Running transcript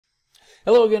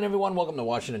Hello again, everyone. Welcome to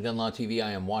Washington Gun Law TV.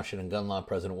 I am Washington Gun Law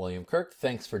President William Kirk.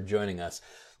 Thanks for joining us.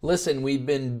 Listen, we've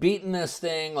been beating this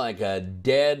thing like a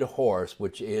dead horse,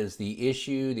 which is the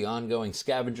issue, the ongoing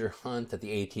scavenger hunt that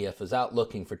the ATF is out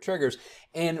looking for triggers.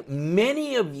 And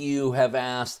many of you have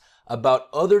asked about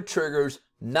other triggers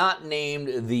not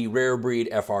named the Rare Breed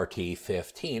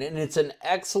FRT-15. And it's an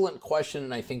excellent question,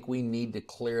 and I think we need to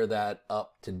clear that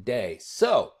up today.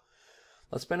 So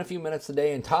let's spend a few minutes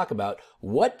today and talk about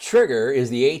what trigger is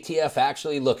the ATF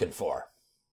actually looking for.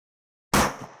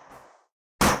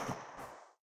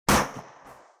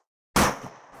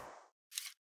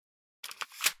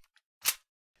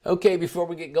 Okay, before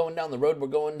we get going down the road we're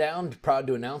going down, proud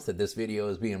to announce that this video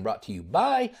is being brought to you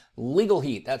by Legal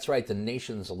Heat. That's right, the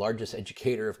nation's largest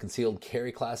educator of concealed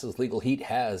carry classes. Legal Heat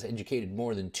has educated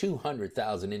more than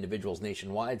 200,000 individuals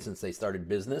nationwide since they started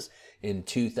business in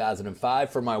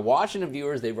 2005. For my Washington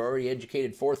viewers, they've already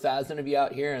educated 4,000 of you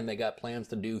out here, and they got plans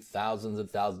to do thousands and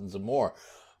thousands of more.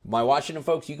 My Washington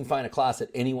folks, you can find a class at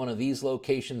any one of these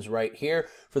locations right here.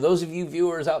 For those of you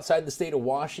viewers outside the state of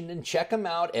Washington, check them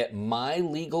out at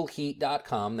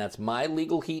mylegalheat.com. That's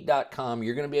mylegalheat.com.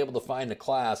 You're going to be able to find a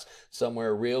class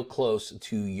somewhere real close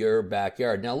to your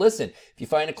backyard. Now listen, if you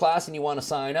find a class and you want to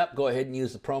sign up, go ahead and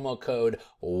use the promo code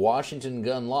Washington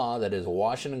Gun Law. That is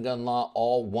Washington Gun Law,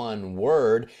 all one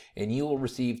word, and you will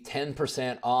receive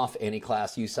 10% off any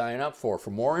class you sign up for.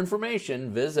 For more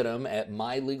information, visit them at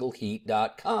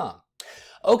mylegalheat.com.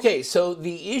 Okay, so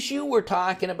the issue we're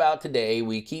talking about today,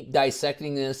 we keep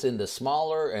dissecting this into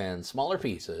smaller and smaller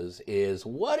pieces, is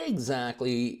what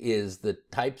exactly is the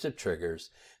types of triggers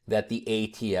that the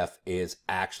ATF is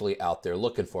actually out there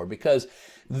looking for. Because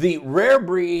the Rare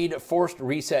Breed Forced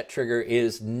Reset trigger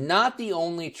is not the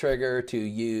only trigger to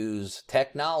use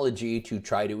technology to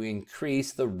try to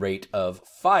increase the rate of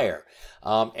fire.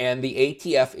 And the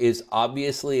ATF is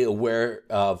obviously aware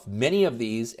of many of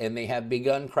these, and they have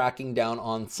begun cracking down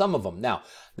on some of them. Now,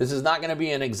 this is not going to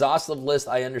be an exhaustive list.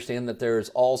 I understand that there's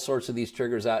all sorts of these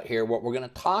triggers out here. What we're going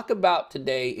to talk about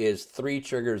today is 3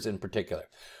 triggers in particular.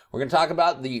 We're going to talk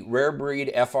about the Rare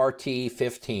Breed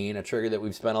FRT-15, a trigger that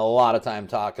we've spent a lot of time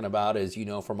talking about, as you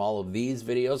know from all of these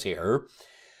videos here.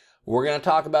 We're going to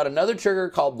talk about another trigger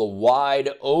called the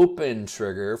Wide Open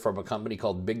trigger from a company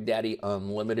called Big Daddy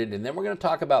Unlimited. And then we're going to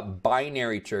talk about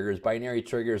binary triggers. Binary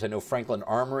triggers, I know Franklin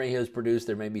Armory has produced.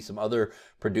 There may be some other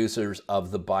producers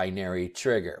of the binary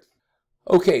trigger.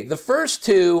 Okay, the first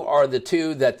 2 are the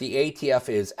 2 that the ATF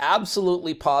is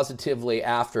absolutely positively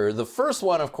after. The first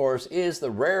one, of course, is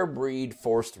the Rare Breed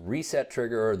Forced Reset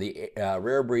trigger, or the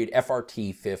Rare Breed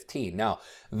FRT-15. Now,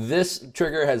 this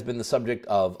trigger has been the subject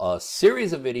of a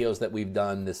series of videos that we've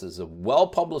done. This is a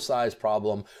well-publicized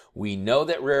problem. We know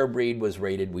that Rare Breed was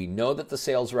raided. We know that the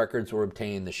sales records were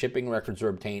obtained, the shipping records were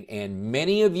obtained, and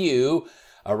many of you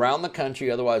around the country,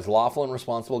 otherwise lawful and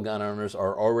responsible gun owners,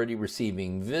 are already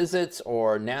receiving visits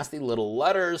or nasty little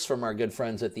letters from our good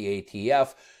friends at the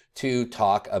ATF to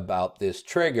talk about this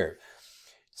trigger.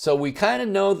 So we kind of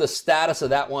know the status of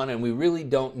that one, and we really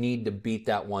don't need to beat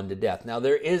that one to death. Now,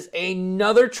 there is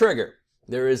another trigger.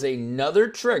 There is another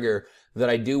trigger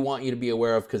that I do want you to be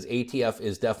aware of, because ATF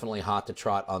is definitely hot to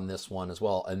trot on this one as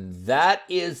well, and that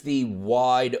is the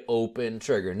Wide Open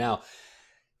trigger. Now,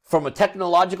 from a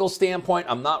technological standpoint,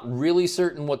 I'm not really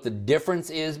certain what the difference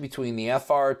is between the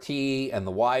FRT and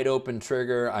the Wide Open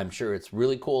trigger. I'm sure it's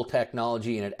really cool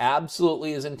technology, and it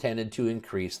absolutely is intended to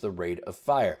increase the rate of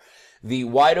fire. The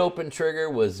Wide Open trigger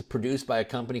was produced by a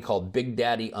company called Big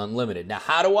Daddy Unlimited. Now,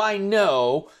 how do I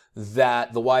know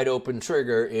that the Wide Open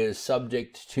trigger is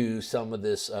subject to some of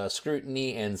this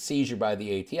scrutiny and seizure by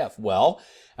the ATF? Well,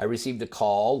 I received a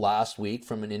call last week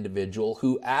from an individual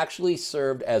who actually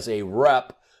served as a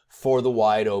rep for the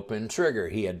Wide Open trigger.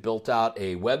 He had built out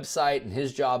a website, and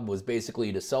his job was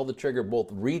basically to sell the trigger both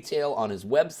retail on his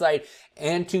website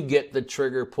and to get the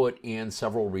trigger put in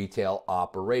several retail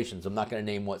operations. I'm not going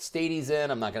to name what state he's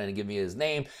in. I'm not going to give you his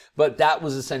name, but that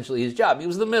was essentially his job. He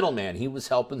was the middleman. He was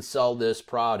helping sell this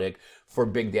product for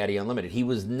Big Daddy Unlimited. He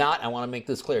was not, I want to make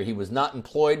this clear, he was not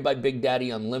employed by Big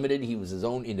Daddy Unlimited. He was his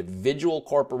own individual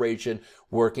corporation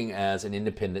working as an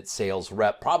independent sales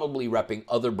rep, probably repping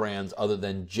other brands other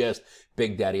than just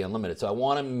Big Daddy Unlimited. So I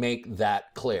want to make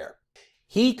that clear.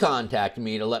 He contacted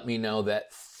me to let me know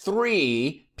that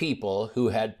 3 people who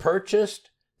had purchased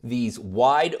these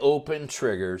Wide Open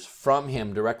triggers from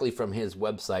him directly from his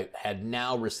website had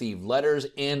now received letters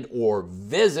and or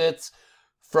visits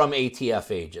from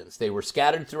ATF agents. They were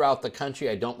scattered throughout the country.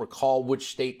 I don't recall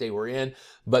which state they were in,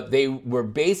 but they were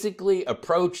basically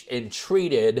approached and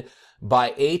treated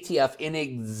by ATF in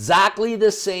exactly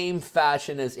the same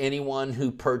fashion as anyone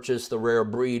who purchased the Rare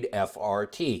Breed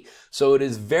FRT. So it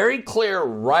is very clear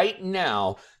right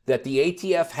now that the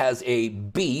ATF has a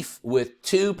beef with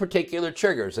two particular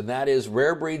triggers, and that is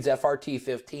Rare Breed's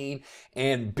FRT-15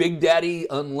 and Big Daddy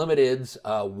Unlimited's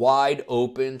wide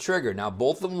open trigger. Now,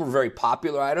 both of them were very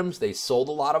popular items. They sold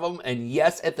a lot of them, and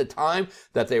yes, at the time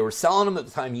that they were selling them, at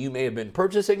the time you may have been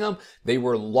purchasing them, they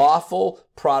were lawful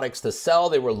products to sell.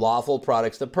 They were lawful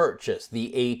products to purchase.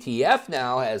 The ATF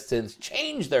now has since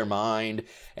changed their mind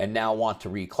and now want to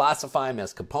reclassify them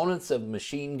as components of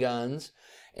machine guns.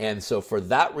 And so for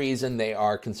that reason, they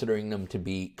are considering them to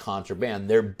be contraband.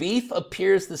 Their beef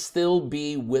appears to still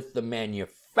be with the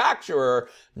manufacturer,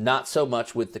 not so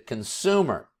much with the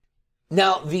consumer.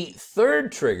 Now, the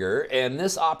third trigger, and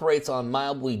this operates on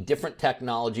mildly different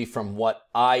technology from what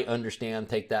I understand,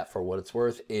 take that for what it's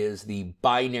worth, is the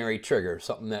binary trigger,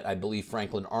 something that I believe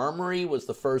Franklin Armory was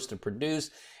the first to produce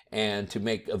and to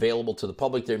make available to the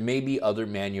public. There may be other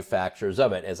manufacturers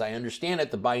of it. As I understand it,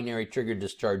 the binary trigger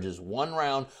discharges one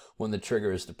round when the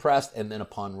trigger is depressed, and then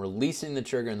upon releasing the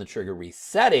trigger and the trigger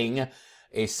resetting,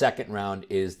 a second round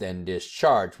is then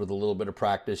discharged. With a little bit of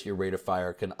practice, your rate of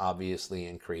fire can obviously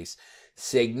increase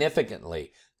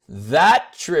significantly. That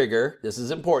trigger, this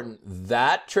is important,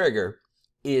 that trigger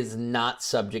is not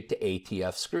subject to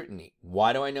ATF scrutiny.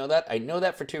 Why do I know that? I know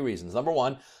that for two reasons. Number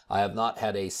one, I have not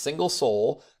had a single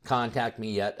soul contact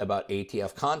me yet about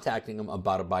ATF contacting them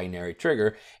about a binary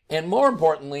trigger. And more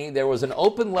importantly, there was an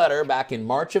open letter back in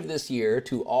March of this year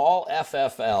to all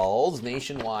FFLs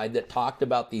nationwide that talked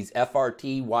about these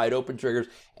FRT wide open triggers,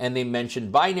 and they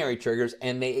mentioned binary triggers,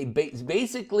 and they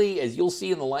basically, as you'll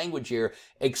see in the language here,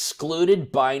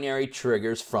 excluded binary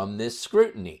triggers from this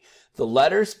scrutiny. The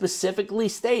letter specifically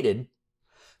stated,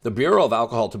 the Bureau of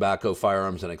Alcohol, Tobacco,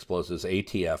 Firearms, and Explosives,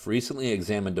 ATF, recently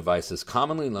examined devices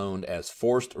commonly known as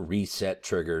forced reset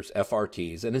triggers,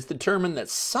 FRTs, and has determined that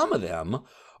some of them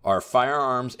are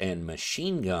firearms and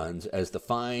machine guns as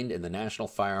defined in the National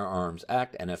Firearms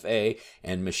Act, NFA,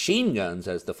 and machine guns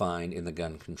as defined in the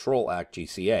Gun Control Act,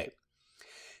 GCA.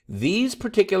 These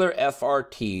particular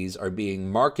FRTs are being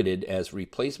marketed as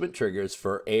replacement triggers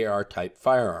for AR-type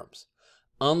firearms.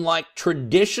 Unlike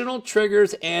traditional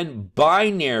triggers and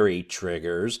binary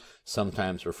triggers,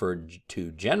 sometimes referred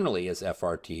to generally as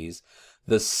FRTs,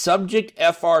 the subject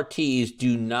FRTs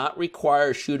do not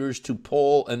require shooters to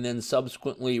pull and then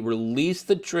subsequently release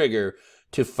the trigger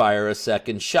to fire a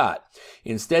second shot.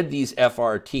 Instead, these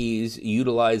FRTs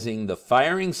utilizing the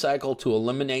firing cycle to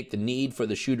eliminate the need for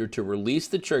the shooter to release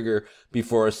the trigger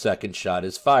before a second shot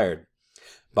is fired.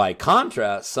 By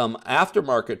contrast, some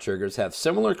aftermarket triggers have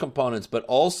similar components but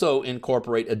also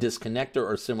incorporate a disconnector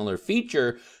or similar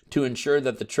feature to ensure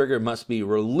that the trigger must be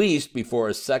released before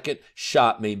a second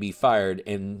shot may be fired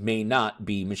and may not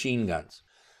be machine guns.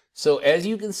 So as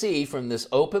you can see from this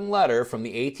open letter from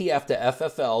the ATF to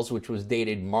FFLs, which was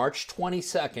dated March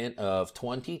 22nd of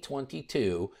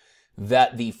 2022,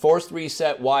 that the forced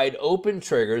reset wide open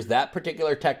triggers, that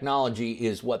particular technology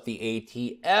is what the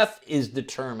ATF is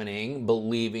determining,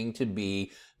 believing to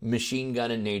be machine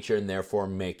gun in nature and therefore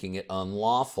making it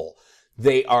unlawful.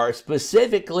 They are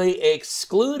specifically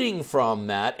excluding from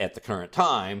that, at the current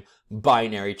time,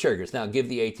 binary triggers. Now, give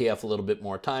the ATF a little bit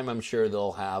more time. I'm sure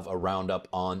they'll have a roundup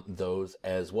on those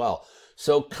as well.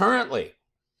 So currently,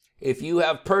 if you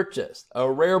have purchased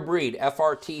a Rare Breed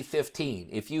FRT-15,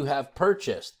 if you have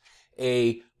purchased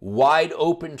a wide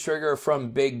open trigger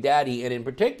from Big Daddy, and in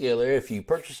particular, if you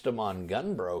purchased them on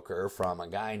Gunbroker from a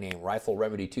guy named Rifle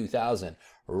Remedy 2000,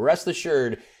 rest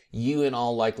assured, you in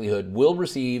all likelihood will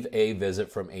receive a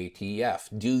visit from ATF.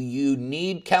 Do you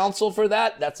need counsel for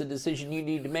that? That's a decision you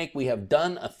need to make. We have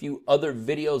done a few other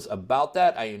videos about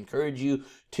that. I encourage you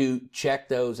to check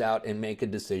those out and make a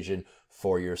decision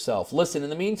for yourself. Listen,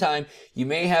 in the meantime, you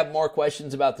may have more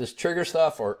questions about this trigger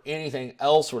stuff or anything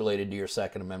else related to your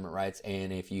Second Amendment rights,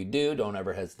 and if you do, don't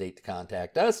ever hesitate to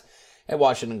contact us at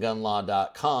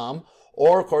WashingtonGunLaw.com,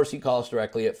 or of course you call us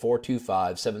directly at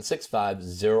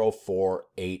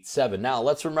 425-765-0487. Now,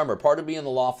 let's remember, part of being the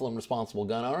lawful and responsible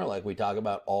gun owner, like we talk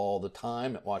about all the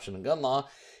time at Washington Gun Law,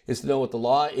 is to know what the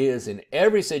law is in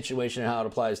every situation and how it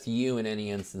applies to you in any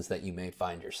instance that you may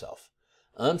find yourself.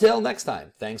 Until next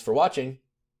time, thanks for watching.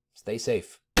 Stay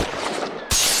safe.